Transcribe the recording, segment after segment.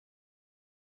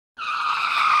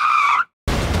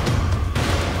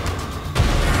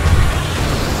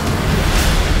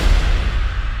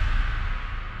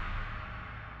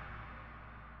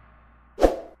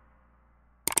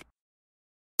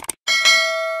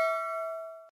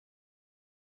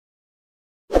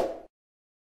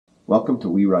Welcome to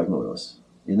We Ride Motos.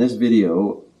 In this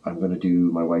video, I'm going to do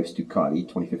my wife's Ducati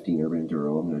 2015 Urban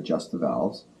Enduro. I'm going to adjust the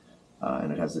valves, and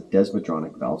it has a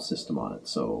desmodronic valve system on it.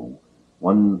 So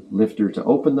one lifter to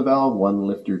open the valve, one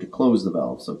lifter to close the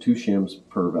valve. So 2 shims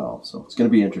per valve. So it's going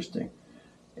to be interesting.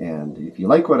 And if you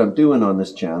like what I'm doing on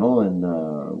this channel, and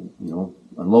a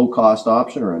low-cost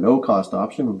option or a no-cost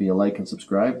option would be a like and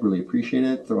subscribe. Really appreciate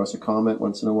it. Throw us a comment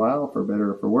once in a while, for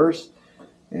better or for worse.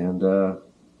 And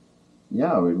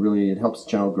yeah, it helps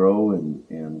the channel grow,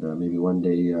 and maybe one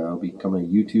day I'll become a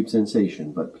YouTube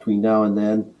sensation. But between now and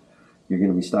then, you're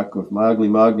going to be stuck with my ugly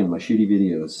mug and my shitty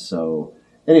videos. So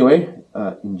anyway,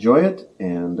 enjoy it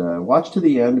and watch to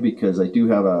the end, because I do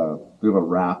have a bit of a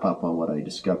wrap up on what I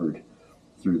discovered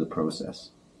through the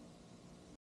process.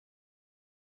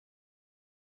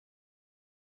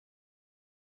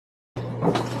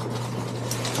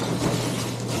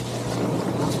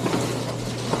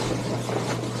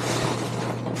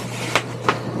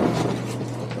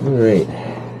 All right.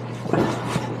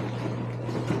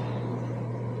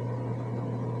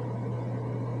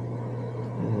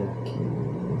 Okay,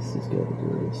 this has got to do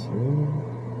this one.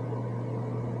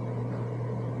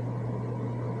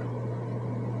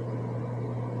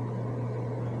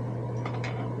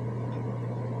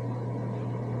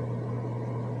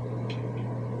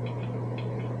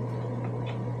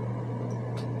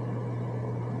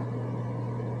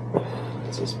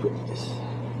 Let's just put this.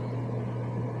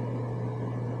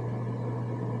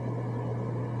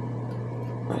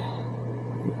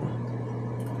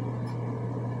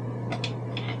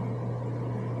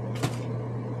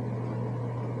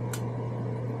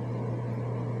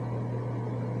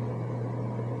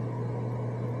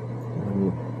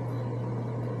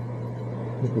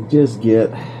 You can just get,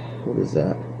 what is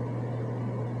that,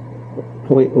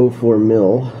 0.04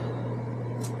 mil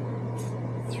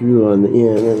through on the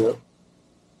end.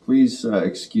 Please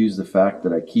excuse the fact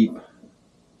that I keep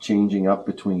changing up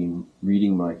between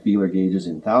reading my feeler gauges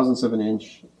in thousandths of an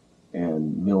inch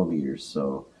and millimeters.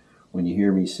 So when you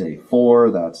hear me say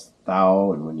 4, that's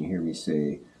thou, and when you hear me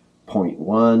say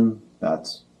 0.1,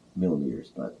 that's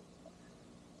millimeters. But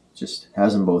just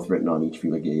has them both written on each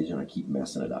feeler gauge, and I keep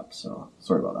messing it up, so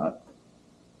sorry about that.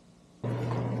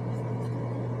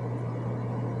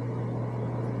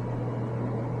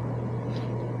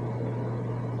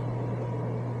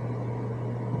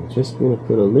 I'm just going to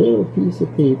put a little piece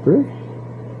of paper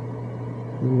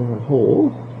in that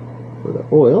hole for the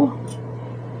oil,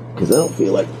 because I don't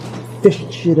feel like fishing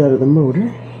shit out of the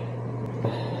motor.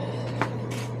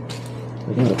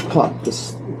 I gotta pop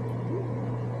this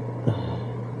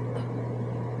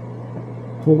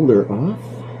holder off.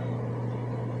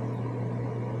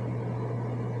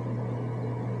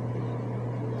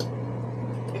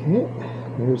 Okay,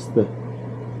 there's the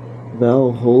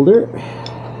valve holder.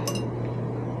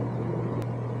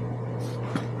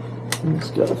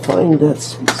 Just gotta find that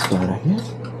sweet spot, I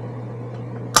guess.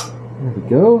 There we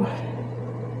go.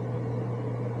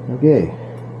 Okay.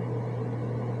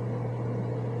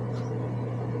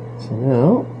 So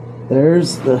now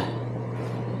there's the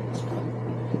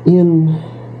in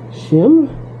shim.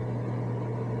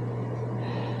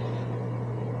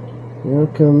 Now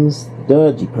comes the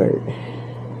dodgy part.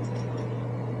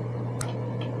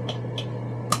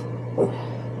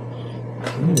 I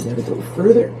gotta go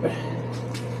further.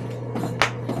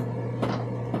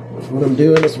 What I'm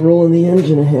doing is rolling the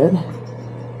engine ahead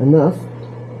enough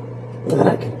that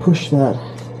I can push that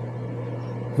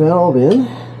valve in.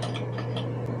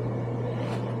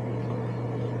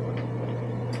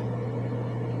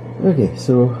 Okay,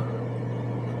 so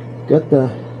got the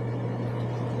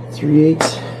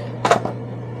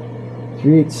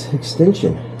 3/8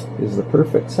 extension is the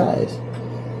perfect size.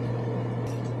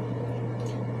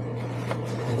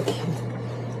 Okay.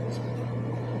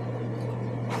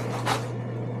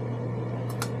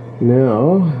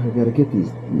 Now I gotta get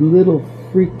these little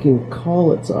freaking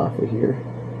collets off of here,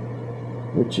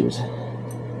 which is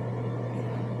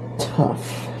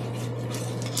tough.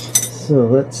 So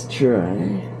let's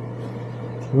try.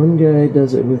 One guy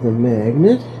does it with a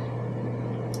magnet.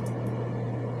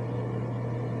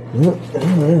 Oh,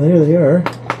 there they are.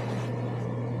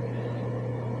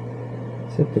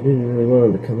 Except I didn't really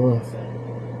want them to come off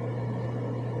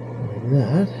like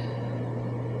that.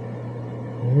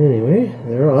 Anyway,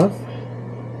 they're off.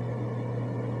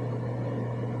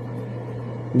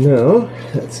 Now,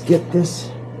 let's get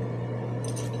this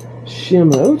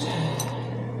shim out.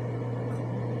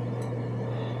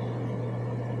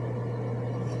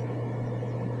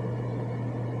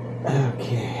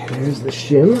 Okay, there's the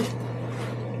shim,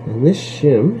 and this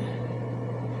shim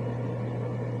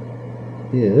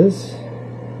is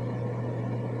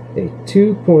a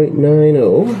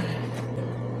 2.90.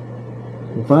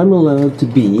 If I'm allowed to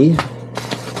be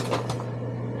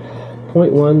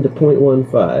 0.1 to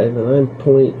 0.15 and I'm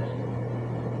point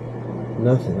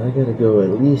nothing, I gotta go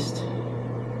at least,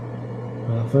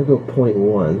 well, if I go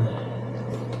 0.1,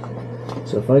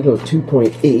 so if I go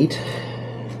 2.8,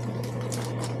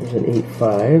 there's an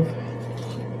 8.5.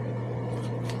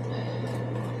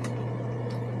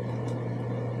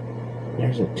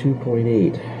 There's a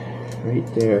 2.8 right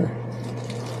there.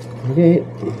 Okay.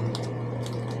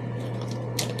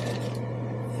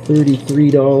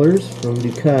 $33 from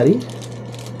Ducati.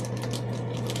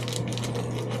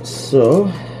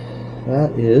 So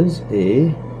that is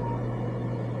a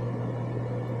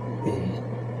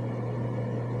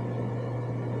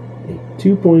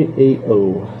 2.80.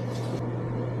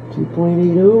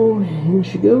 2.80, in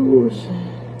she goes.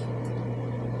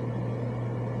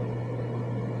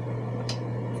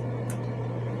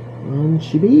 On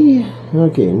she be.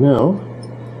 Okay, now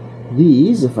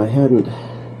these, if I hadn't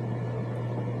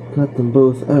cut them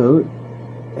both out,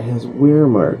 it has wear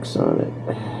marks on it.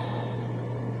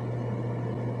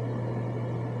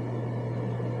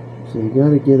 So you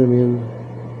gotta get them in.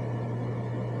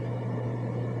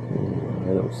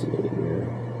 I don't see anywhere.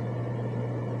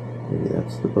 Maybe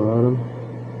that's the bottom.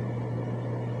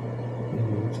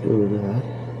 Let's go with that.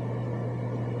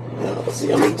 Now let's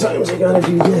see how many times I gotta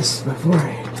do this before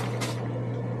I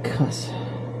cuss.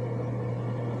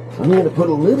 I'm gonna put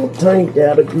a little tiny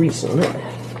dab of grease on it.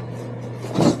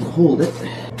 Just to hold it.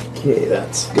 Okay,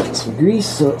 that's got some grease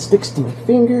so it sticks to my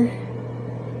finger.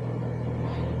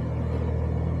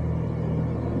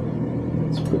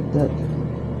 Let's put that.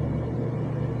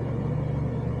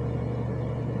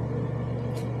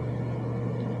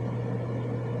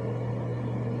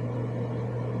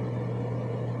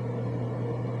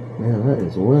 Now that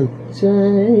is one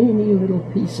tiny little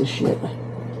piece of shit.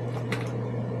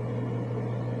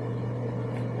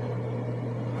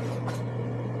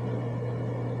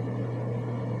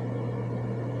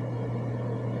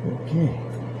 Okay,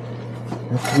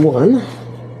 that's one.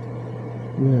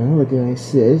 Now the guy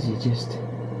says you just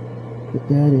put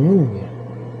that in and you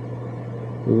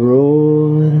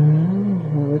roll it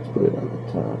around. Well, let's put it on the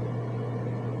top.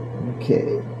 Okay,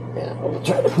 now we'll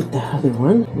try to put the other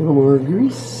one. A little more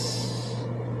grease.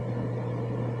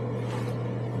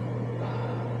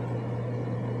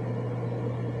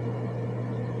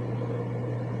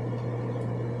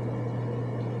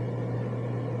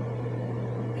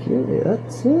 Okay,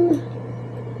 that's it.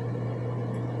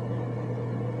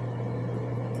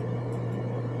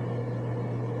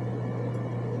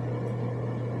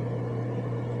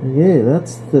 Okay,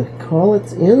 that's the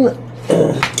collets in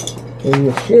and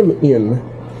the shim in.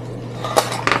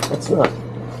 That's not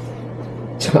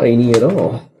tiny at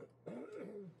all.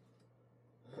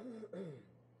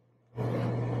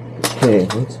 Okay,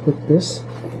 let's put this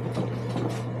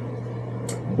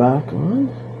back on.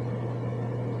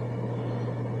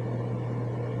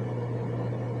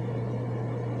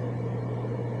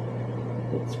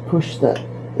 Let's push that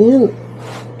in,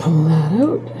 pull that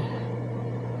out.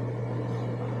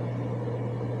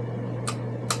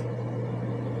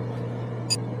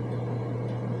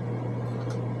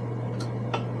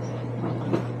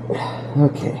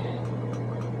 Okay.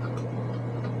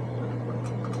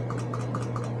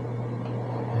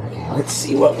 Okay, let's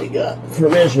see what we got for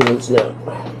measurements now.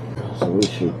 So we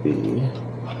should be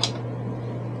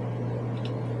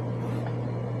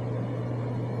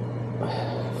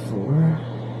 4.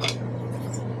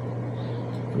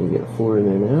 You get a 4 in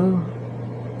there now.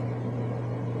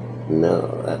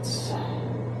 No, that's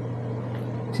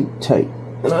too tight.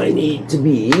 And I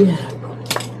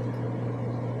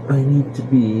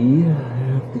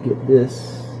have to get this.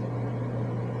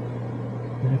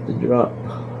 I have to drop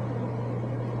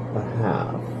a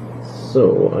half.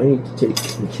 So I need to take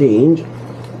and change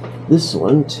this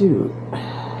one too.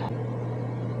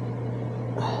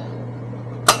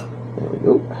 There we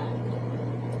go.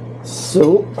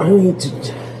 So I need to.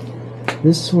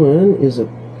 This one is a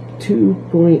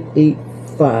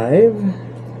 2.85.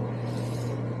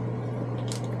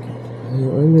 Now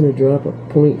I'm going to drop a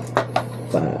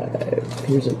 0.5.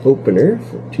 Here's an opener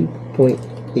for 2.8.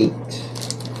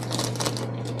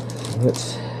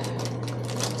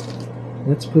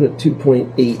 Let's put a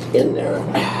 2.8 in there.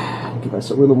 Give us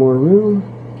a little more room.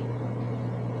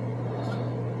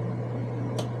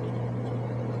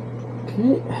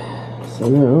 Okay, so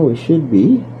now we should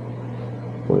be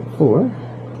 0.4.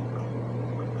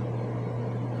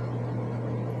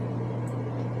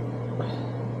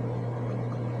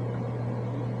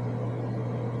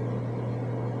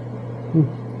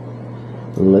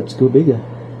 Let's go bigger.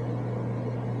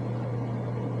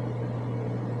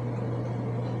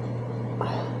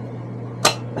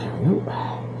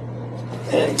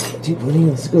 2.8,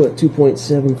 let's go at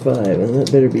 2.75, and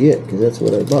that better be it, because that's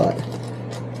what I bought.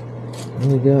 What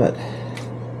do we got?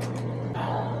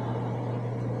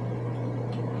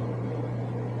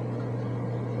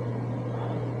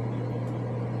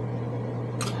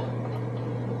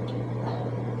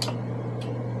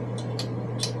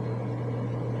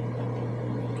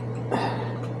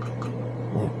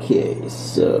 Okay,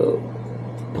 so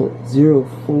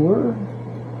 0.04.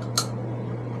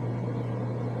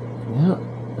 Yeah,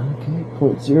 okay,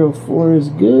 0.04 is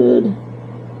good.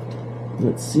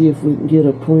 Let's see if we can get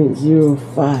a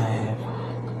 0.05.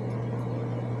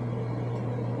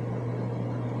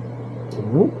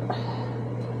 Nope.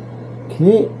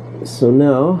 Okay, so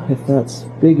now if that's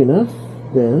big enough,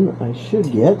 then I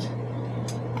should get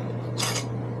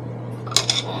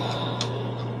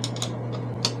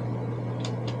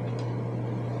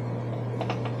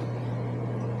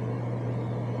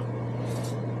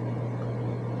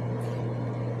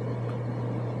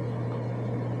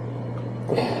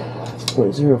that's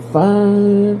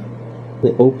 0.05.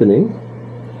 The opening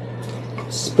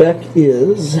spec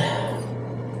is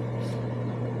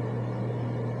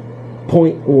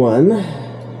 0.1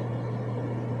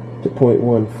 to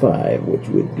 0.15, which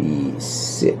would be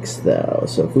 6 thou.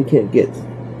 So if we can't get,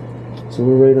 so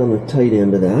we're right on the tight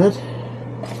end of that.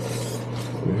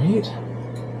 Right.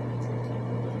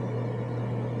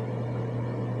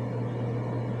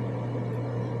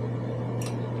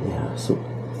 Yeah, so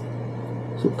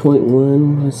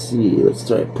 0.1, let's see, let's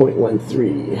try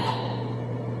 0.13.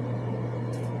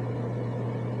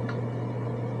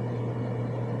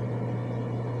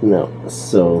 No,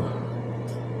 so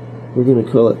we're going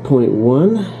to call it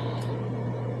 0.1.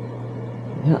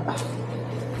 Yeah.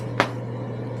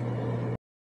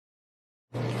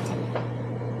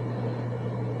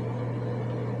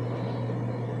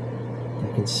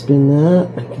 I can spin that,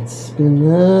 I can spin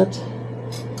that.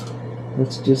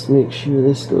 Let's just make sure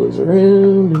this goes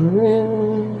around and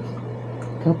around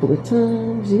a couple of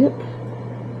times. Yep.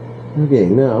 Okay,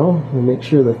 now we'll make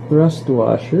sure the thrust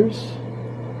washers,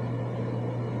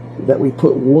 that we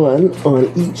put one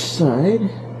on each side.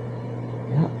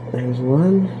 Yeah, there's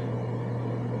one.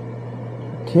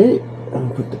 Okay, I'll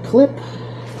put the clip.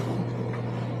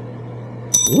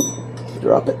 Oop,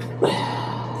 drop it.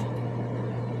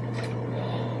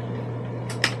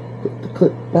 Put the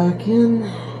clip back in.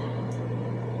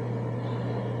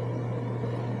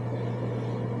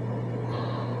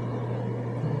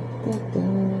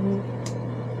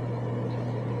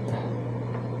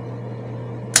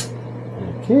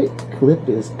 Okay, clip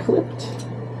is clipped.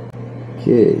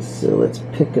 Okay, so let's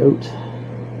pick out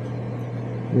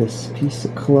this piece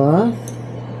of cloth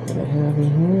that I have in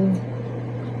here.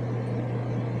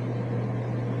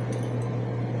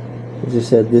 I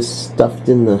just had this stuffed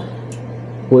in the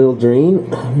oil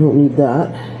drain. I don't need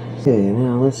that. Okay,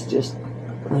 now let's just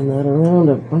run that around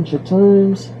a bunch of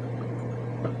times.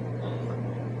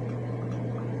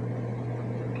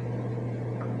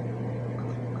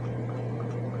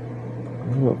 I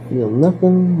don't feel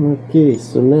nothing. Okay,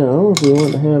 so now if we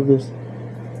want to have this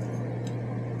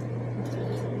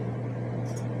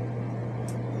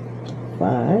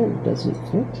five, doesn't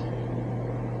fit.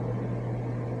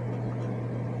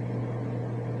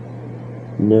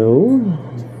 No,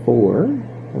 4.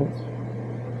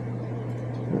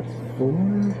 That's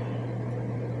 4.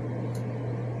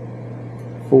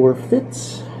 4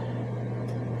 fits.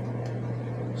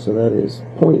 So that is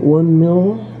 0.1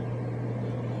 mil.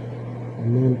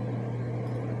 And then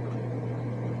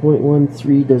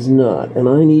 0.13 does not. And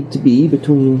I need to be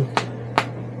between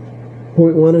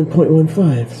 0.1 and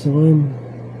 0.15. So I'm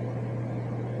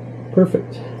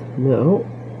perfect. Now,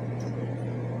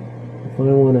 if I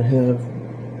want to have,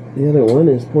 the other one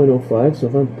is 0.05. So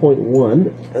if I'm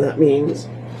 0.1, and that means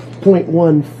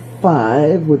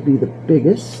 0.15 would be the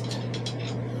biggest.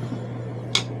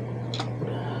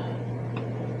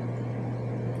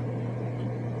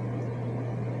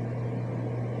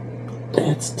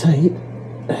 That's tight.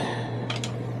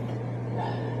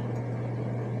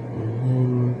 And then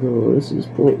we'll go, this is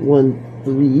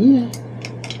 0.13.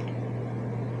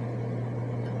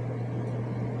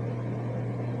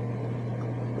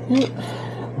 Yep,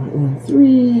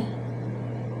 0.13.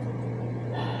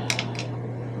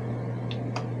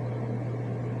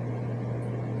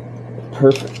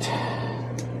 Perfect.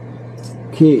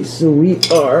 Okay, so we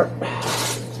are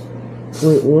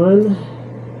 0.1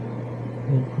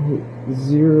 and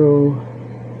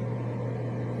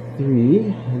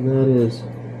 0.03, and that is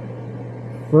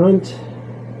front.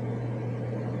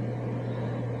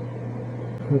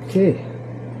 Okay,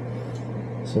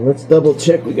 so let's double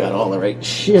check we got all the right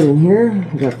shit in here.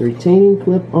 We got the retaining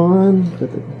clip on,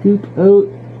 got the goop out.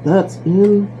 that's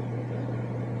in.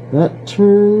 That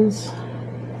turns. I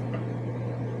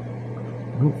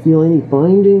don't feel any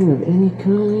binding of any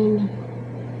kind.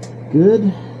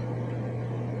 Good.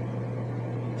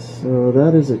 So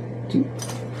that is a 2.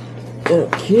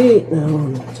 Okay, now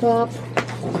on the top,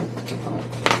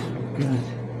 got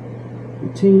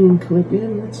retaining clip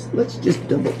in. Let's just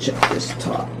double check this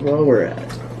top while we're at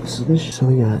it. So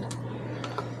we got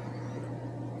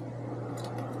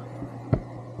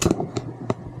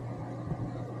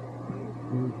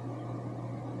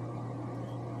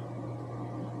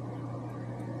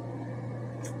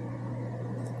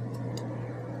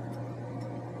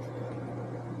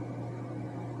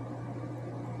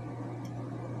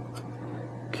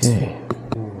okay.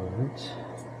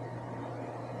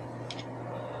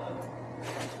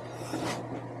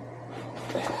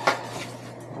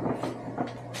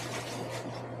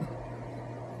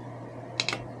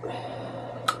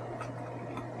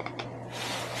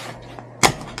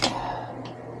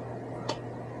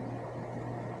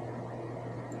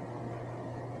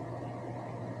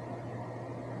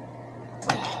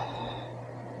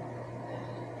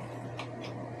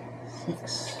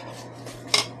 Six,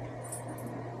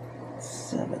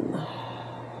 7.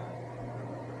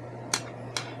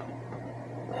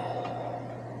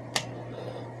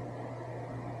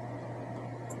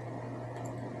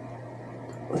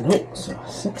 Nope, so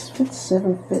 6 fits,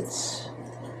 7 fits.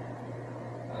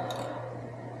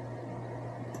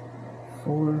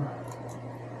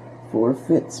 4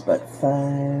 fits, but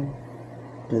 5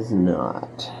 does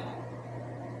not.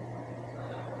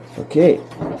 Okay,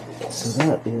 so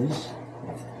that is,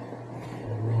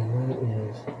 and then that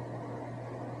is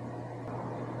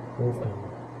open.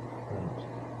 Right.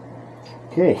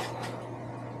 Okay,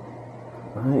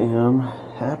 I am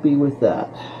happy with that.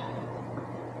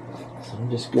 So I'm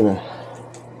just gonna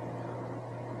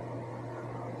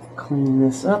clean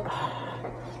this up.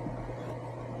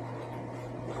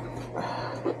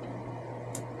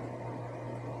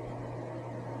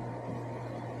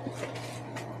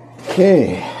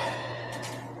 Okay.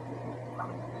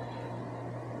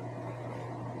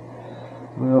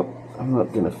 Well, I'm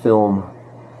not going to film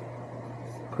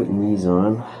putting these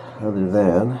on, other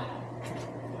than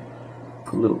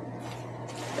a little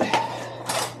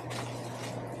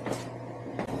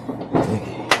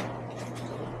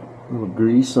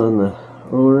grease on the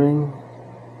O-ring.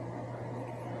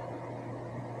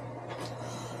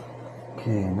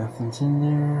 Okay, nothing's in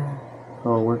there.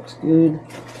 All works good.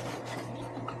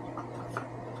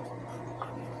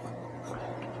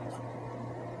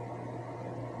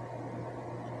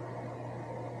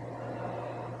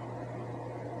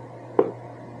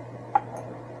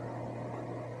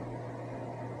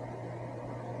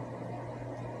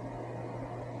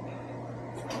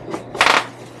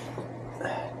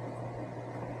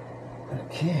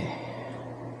 Okay.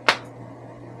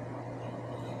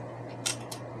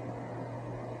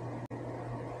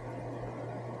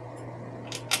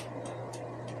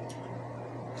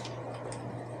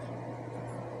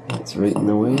 That's right in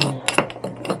the way.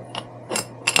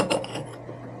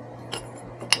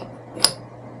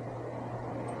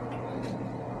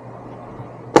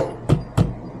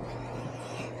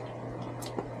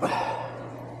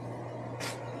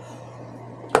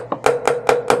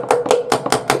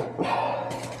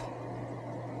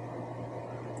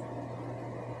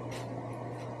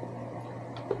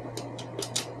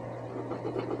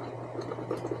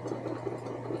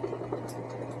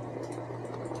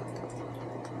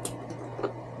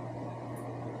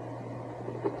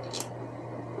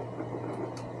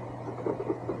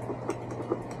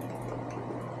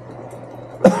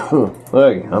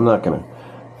 Okay, I'm not gonna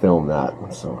film that,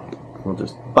 so we'll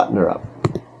just button her up.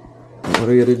 What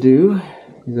I gotta do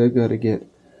is I've got to get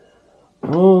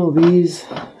all these.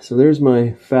 So there's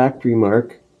my factory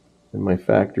mark and my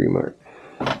factory mark.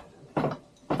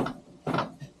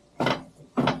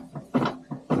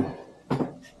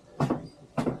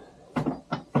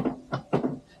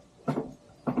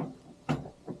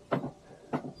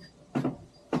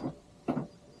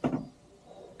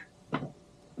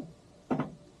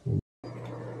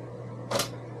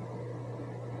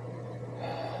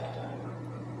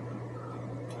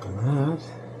 That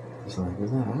is like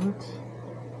that.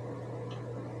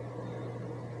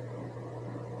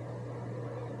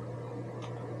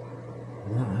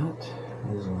 That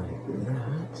is like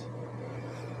that.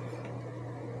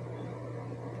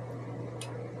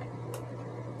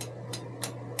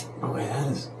 Oh wait,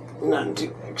 that is not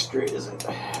too extra, is it?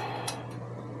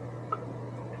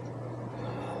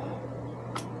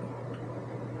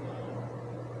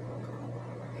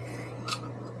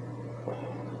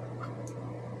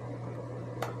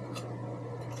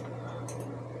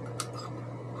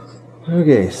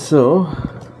 Okay, so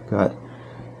got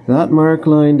that mark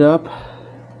lined up,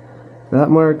 that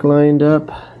mark lined up,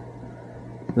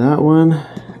 that one,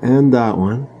 and that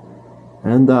one,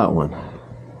 and that one.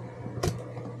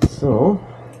 So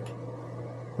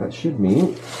that should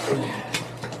mean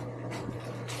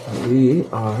we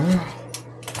are,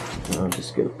 I'm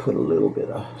just going to put a little bit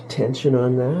of tension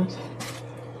on that.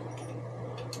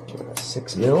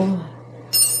 6 mil.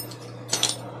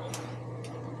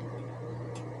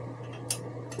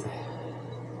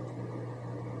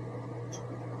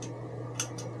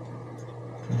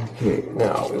 Okay,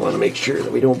 now we want to make sure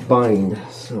that we don't bind,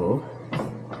 so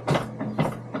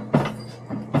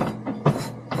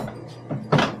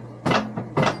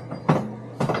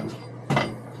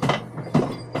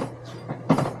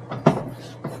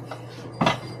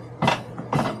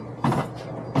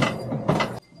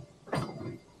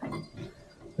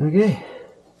okay,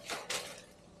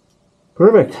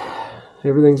 perfect.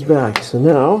 Everything's back. So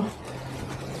now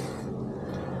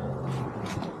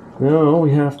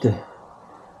we have to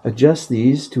adjust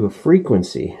these to a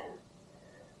frequency,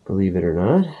 believe it or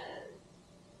not.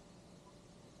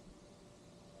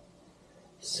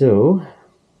 So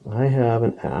I have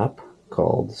an app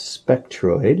called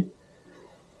Spectroid.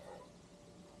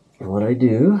 And what I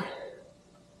do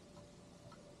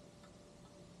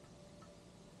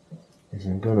is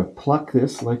I'm going to pluck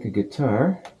this like a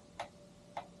guitar.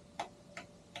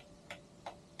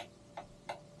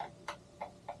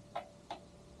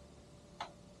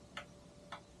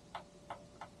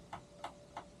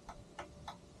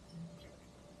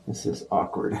 This is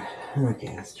awkward.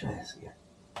 Okay, let's try this again.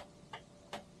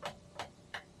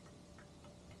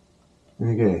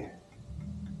 Okay.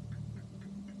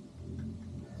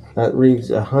 That reads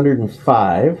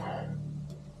 105.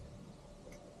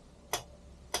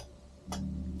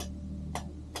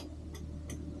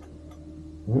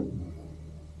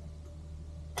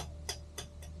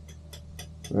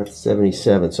 That's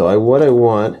 77. So what I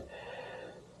want,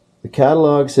 the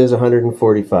catalog says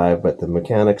 145, but the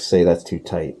mechanics say that's too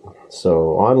tight.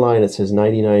 So online it says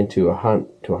 99 to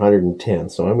 110.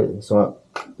 So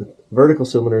the vertical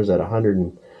cylinder is at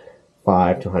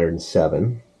 105 to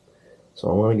 107. So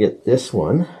I want to get this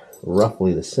one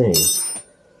roughly the same.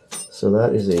 So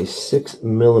that is a 6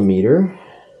 millimeter.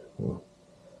 What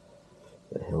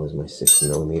the hell is my 6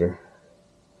 millimeter?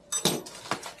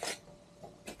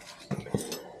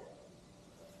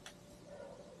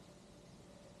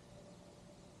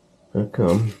 How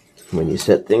come when you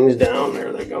set things down,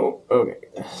 there they go. Okay,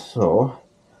 so,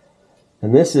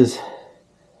 and this is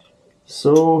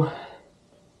so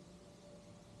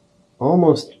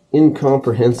almost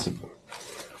incomprehensible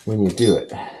when you do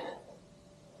it.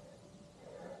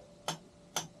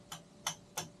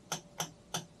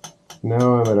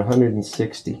 Now I'm at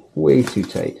 160, way too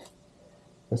tight.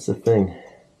 That's the thing.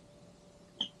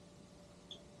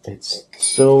 It's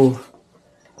so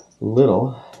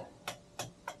little.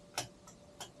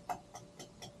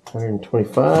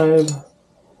 125.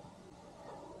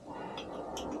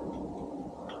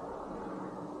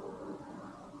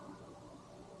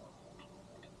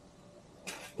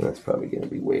 That's probably going to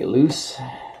be way loose.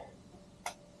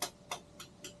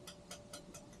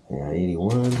 Yeah,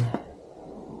 81.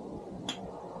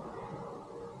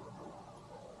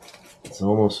 It's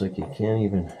almost like you can't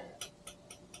even.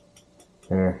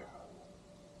 There.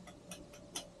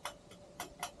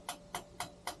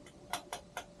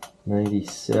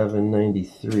 97,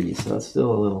 93. So that's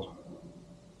still a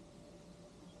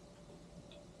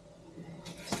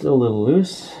little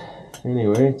loose.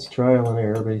 Anyway, it's trial and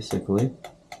error basically.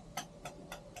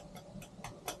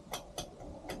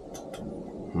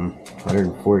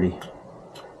 140.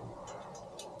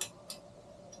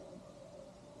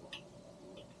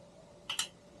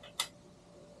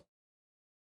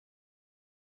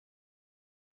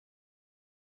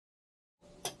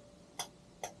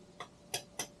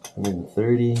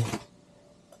 $130.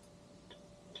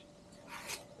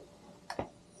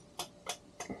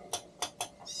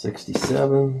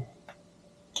 67.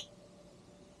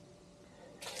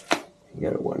 You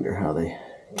gotta wonder how they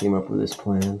came up with this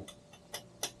plan.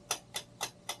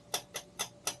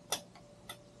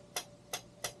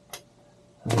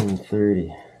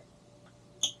 130.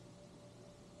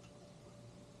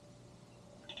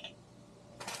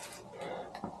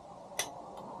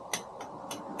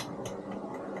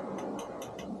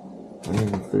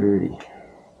 $130.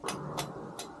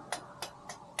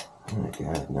 Oh my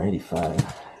God,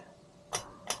 95.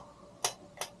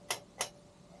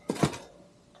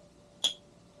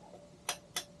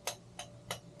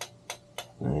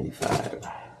 $95.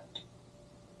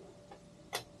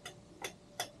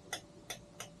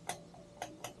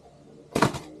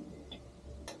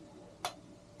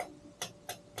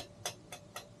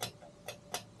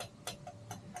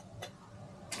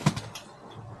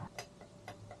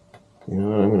 You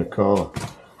know, I'm going to call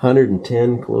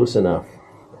 110 close enough.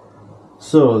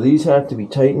 So these have to be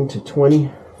tightened to 20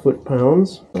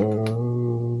 foot-pounds.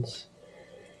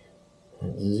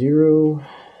 0,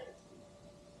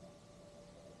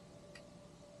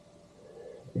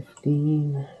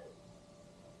 15,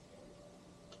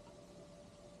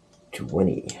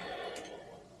 20.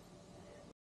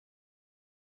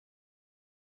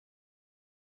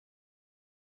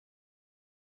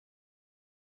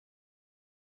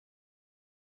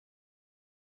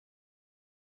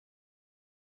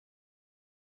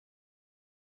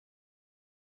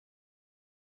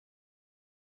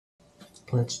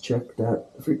 Let's check that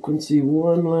frequency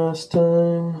one last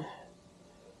time.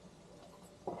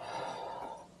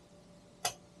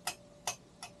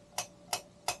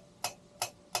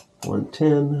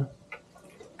 $110.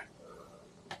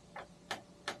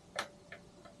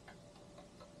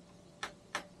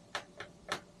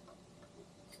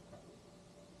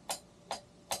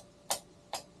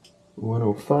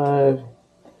 $105.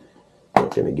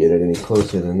 Not going to get it any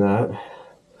closer than that.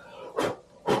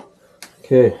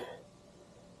 Okay.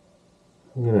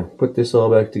 I'm going to put this all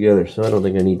back together, so I don't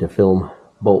think I need to film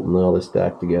bolting all this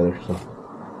back together. So,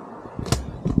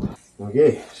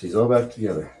 okay, she's all back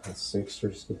together. Let's see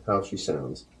how she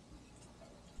sounds.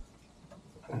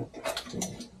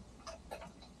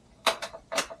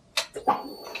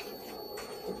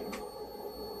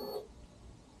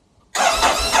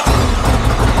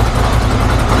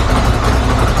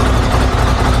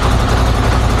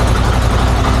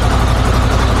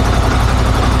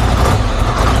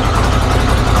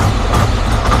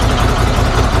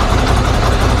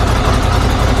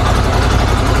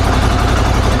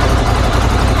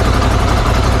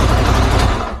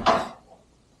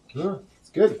 It's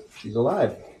good. She's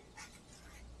alive.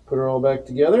 Put her all back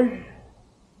together.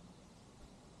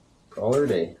 Call her a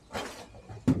day.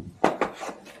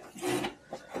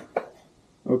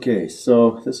 Okay,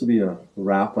 so this will be a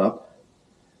wrap up,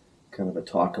 kind of a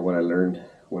talk of what I learned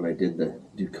when I did the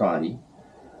Ducati.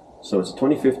 So it's a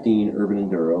 2015 Urban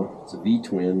Enduro. It's a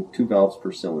V-twin, 2 valves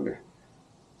per cylinder.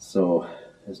 So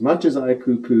as much as I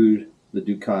poo-pooed the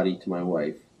Ducati to my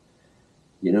wife,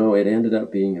 you know, it ended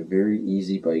up being a very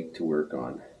easy bike to work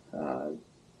on.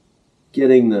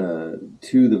 Getting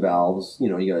the valves, you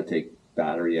know, you got to take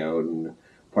battery out and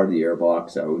part of the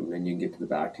airbox out, and then you can get to the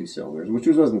back 2 cylinders, which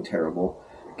wasn't terrible.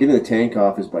 Getting the tank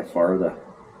off is by far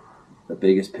the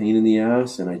biggest pain in the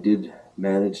ass, and I did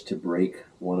manage to break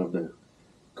one of the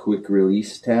quick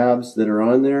release tabs that are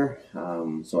on there.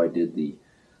 So I did the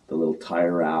little tie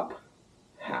wrap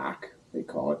hack, they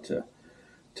call it,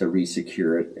 to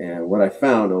re-secure it. And what I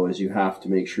found, though, is you have to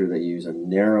make sure that you use a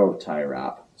narrow tie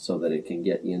wrap so that it can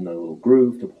get in the little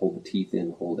groove to hold the teeth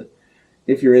in, hold it.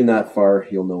 If you're in that far,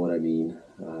 you'll know what I mean.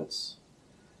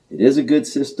 It is a good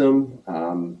system.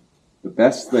 The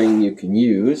best thing you can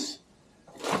use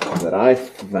that I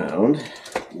found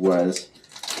was,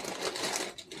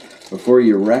 before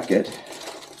you wreck it,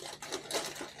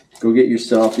 go get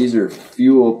yourself, these are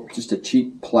fuel, just a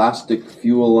cheap plastic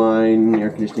fuel line, air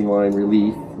conditioning line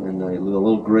relief, and the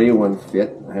little gray one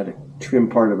fit. I had to trim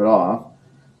part of it off.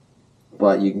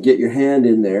 But you can get your hand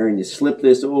in there and you slip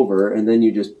this over, and then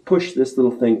you just push this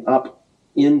little thing up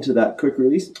into that quick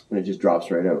release, and it just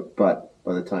drops right out. But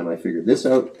by the time I figured this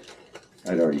out,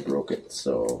 I'd already broke it.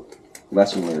 So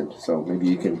lesson learned. So maybe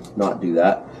you can not do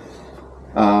that.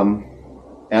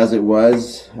 As it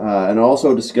was, and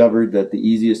also discovered that the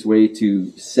easiest way to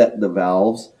set the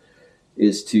valves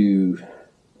is to, you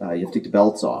have to take the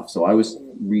belts off. So I was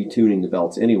retuning the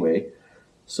belts anyway.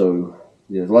 So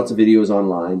there's lots of videos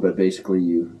online, but basically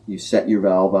you set your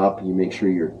valve up, you make sure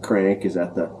your crank is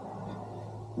at the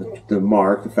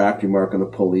mark, the factory mark on the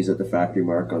pulleys, at the factory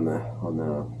mark on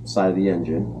the side of the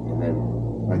engine, and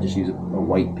then I just use a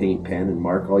white paint pen and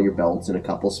mark all your belts in a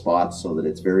couple spots so that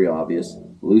it's very obvious.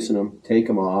 Loosen them, take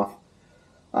them off,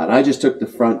 and I just took the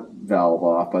front valve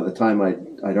off. By the time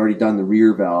I'd already done the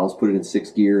rear valves, put it in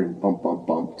 6th gear and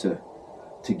bump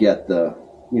to get the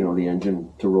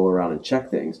engine to roll around and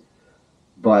check things.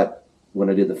 But when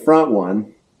I did the front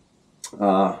one,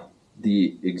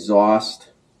 the exhaust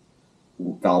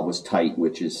valve was tight,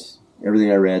 which is,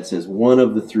 everything I read says one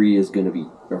of the 3 is going to be,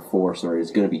 or 4, sorry,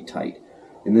 is going to be tight.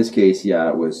 In this case, yeah,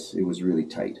 it was really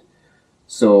tight.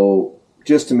 So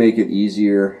just to make it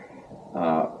easier,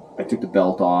 I took the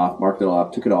belt off, marked it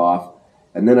off, took it off,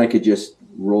 and then I could just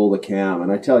roll the cam.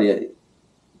 And I tell you,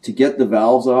 to get the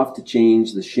valves off, to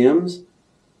change the shims,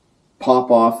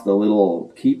 pop off the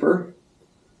little keeper.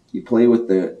 You play with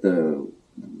the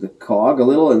cog a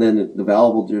little, and then the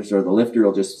valve will just, or the lifter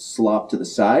will just slop to the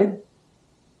side,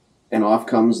 and off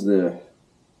comes the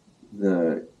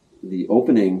the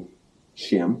opening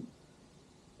shim,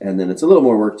 and then it's a little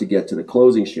more work to get to the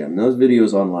closing shim. Now, those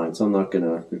videos online, so I'm not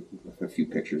gonna, a few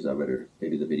pictures of it, or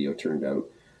maybe the video turned out.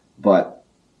 But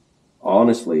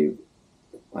honestly,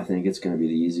 I think it's going to be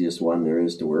the easiest one there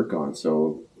is to work on.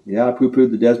 So yeah, I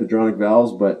poo-pooed the desmodronic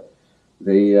valves, but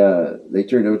they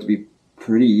turned out to be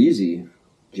pretty easy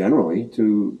generally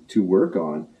to work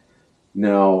on.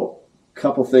 Now, a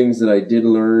couple things that I did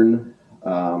learn.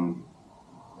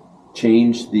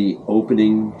 Change the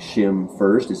opening shim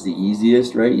first. It's the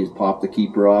easiest, right? You pop the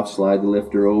keeper off, slide the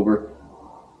lifter over,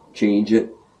 change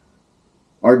it.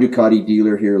 Our Ducati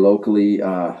dealer here locally,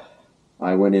 I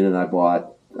went in and I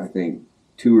bought, I think,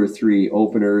 2 or 3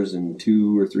 openers and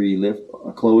 2 or 3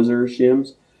 closer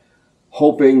shims,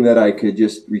 hoping that I could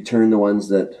just return the ones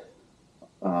that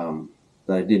that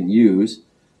I didn't use.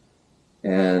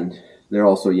 And they're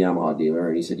also a Yamaha dealer,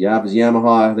 and he said, yeah, if it's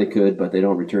Yamaha, they could, but they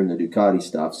don't return the Ducati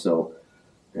stuff. So,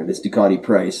 and it's Ducati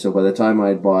price. So by the time I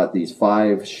had bought these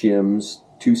 5 shims,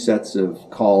 2 sets of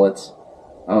collets,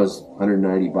 I was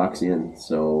 $190 in.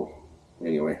 So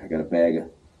anyway, I got a bag of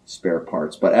spare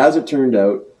parts. But as it turned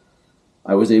out,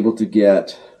 I was able to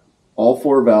get all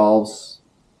 4 valves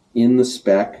in the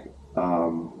spec.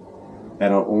 And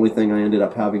the only thing I ended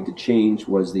up having to change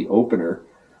was the opener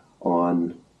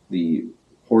on the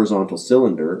horizontal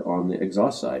cylinder on the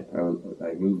exhaust side.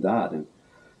 I moved that,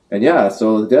 and yeah,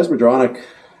 so the desmodronic,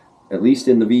 at least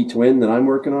in the V-twin that I'm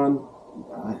working on,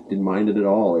 I didn't mind it at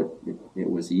all. It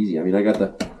was easy. I mean, I got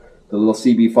the little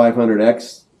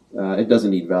CB500X. It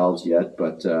doesn't need valves yet,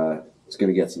 but it's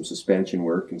going to get some suspension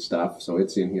work and stuff. So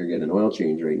it's in here getting an oil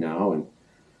change right now, and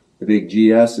the big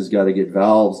GS has got to get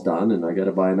valves done, and I got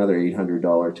to buy another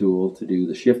 $800 tool to do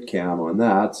the shift cam on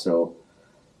that. So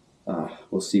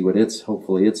we'll see what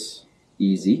hopefully it's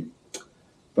easy.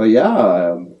 But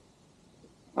yeah,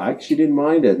 I actually didn't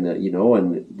mind it, and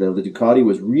and the Ducati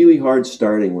was really hard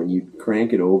starting. When you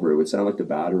crank it over, it would sound like the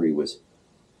battery was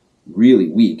really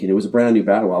weak, and it was a brand new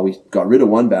battery. Well, we got rid of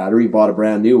one battery, bought a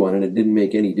brand new one, and it didn't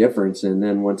make any difference. And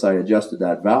then once I adjusted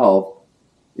that valve,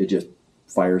 it just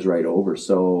fires right over.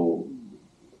 So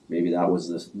maybe that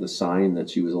was the sign that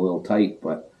she was a little tight,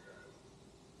 but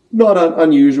not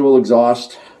unusual.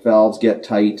 Exhaust valves get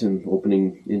tight and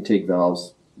opening intake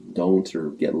valves don't, or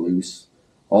get loose.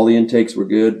 All the intakes were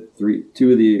good. 3 of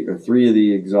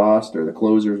the exhaust or the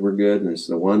closers were good, and there's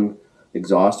the one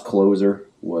exhaust closer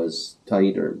was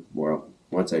tight, or well,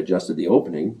 once I adjusted the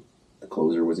opening, the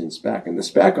closer was in spec. And the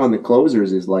spec on the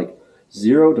closers is like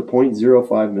 0 to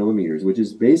 0.05 millimeters, which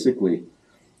is basically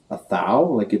a thou.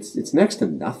 Like it's next to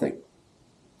nothing.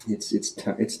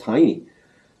 It's tiny.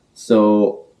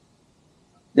 So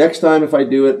next time if I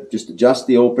do it, just adjust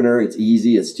the opener. It's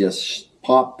easy. It's just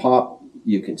pop.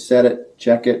 You can set it,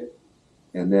 check it,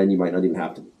 and then you might not even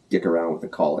have to dick around with the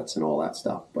collets and all that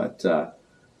stuff. But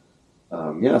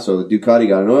yeah, so the Ducati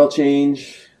got an oil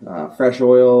change, fresh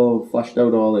oil, flushed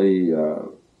out all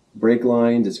the brake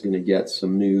lines. It's going to get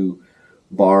some new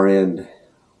bar end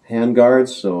hand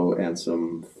guards, and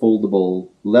some foldable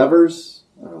levers.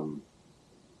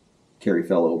 Carrie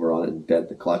fell over on it and bent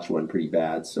the clutch one pretty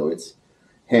bad, so it's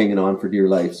hanging on for dear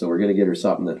life. So we're going to get her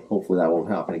something that hopefully that won't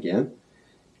happen again.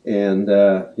 And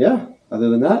yeah, other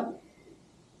than that,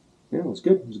 yeah, it was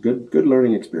good. It was a good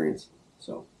learning experience.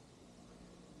 So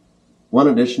one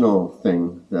additional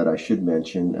thing that I should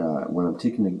mention,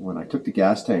 when I took the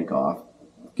gas tank off,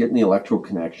 getting the electrical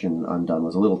connection undone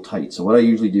was a little tight. So what I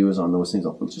usually do is on those things,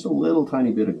 I'll put just a little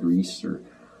tiny bit of grease or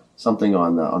something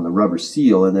on the rubber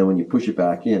seal, and then when you push it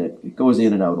back in, it goes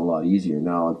in and out a lot easier.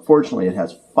 Now, unfortunately, it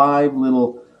has 5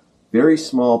 little, very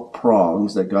small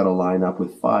prongs that got to line up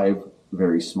with 5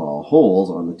 very small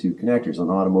holes on the 2 connectors, an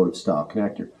automotive style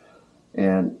connector.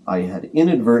 And I had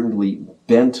inadvertently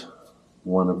bent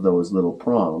one of those little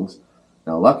prongs.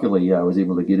 Now, luckily, I was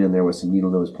able to get in there with some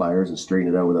needle nose pliers and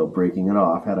straighten it out without breaking it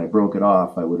off. Had I broke it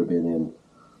off, I would have been in,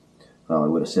 well, I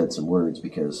would have said some words,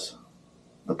 because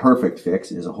the perfect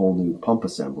fix is a whole new pump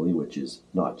assembly, which is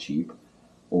not cheap,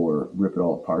 or rip it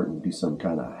all apart and do some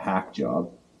kind of hack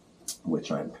job,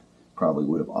 which I probably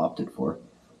would have opted for.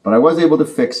 But I was able to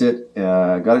fix it,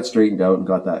 got it straightened out, and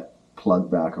got that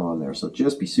plug back on there. So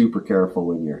just be super careful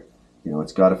when you're,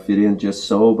 it's got to fit in just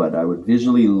so, but I would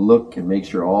visually look and make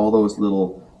sure all those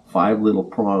 5 little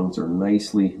prongs are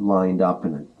nicely lined up,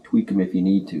 and tweak them if you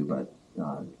need to. But,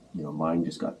 mine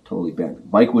just got totally bent. The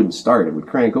bike wouldn't start. It would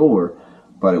crank over,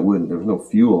 but it wouldn't. There was no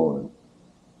fuel,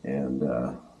 and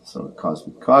so it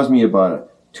caused me about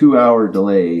a 2-hour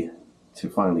delay to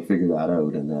finally figure that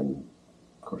out, and then,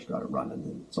 of course, got it running,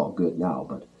 and it's all good now.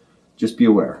 But just be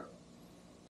aware.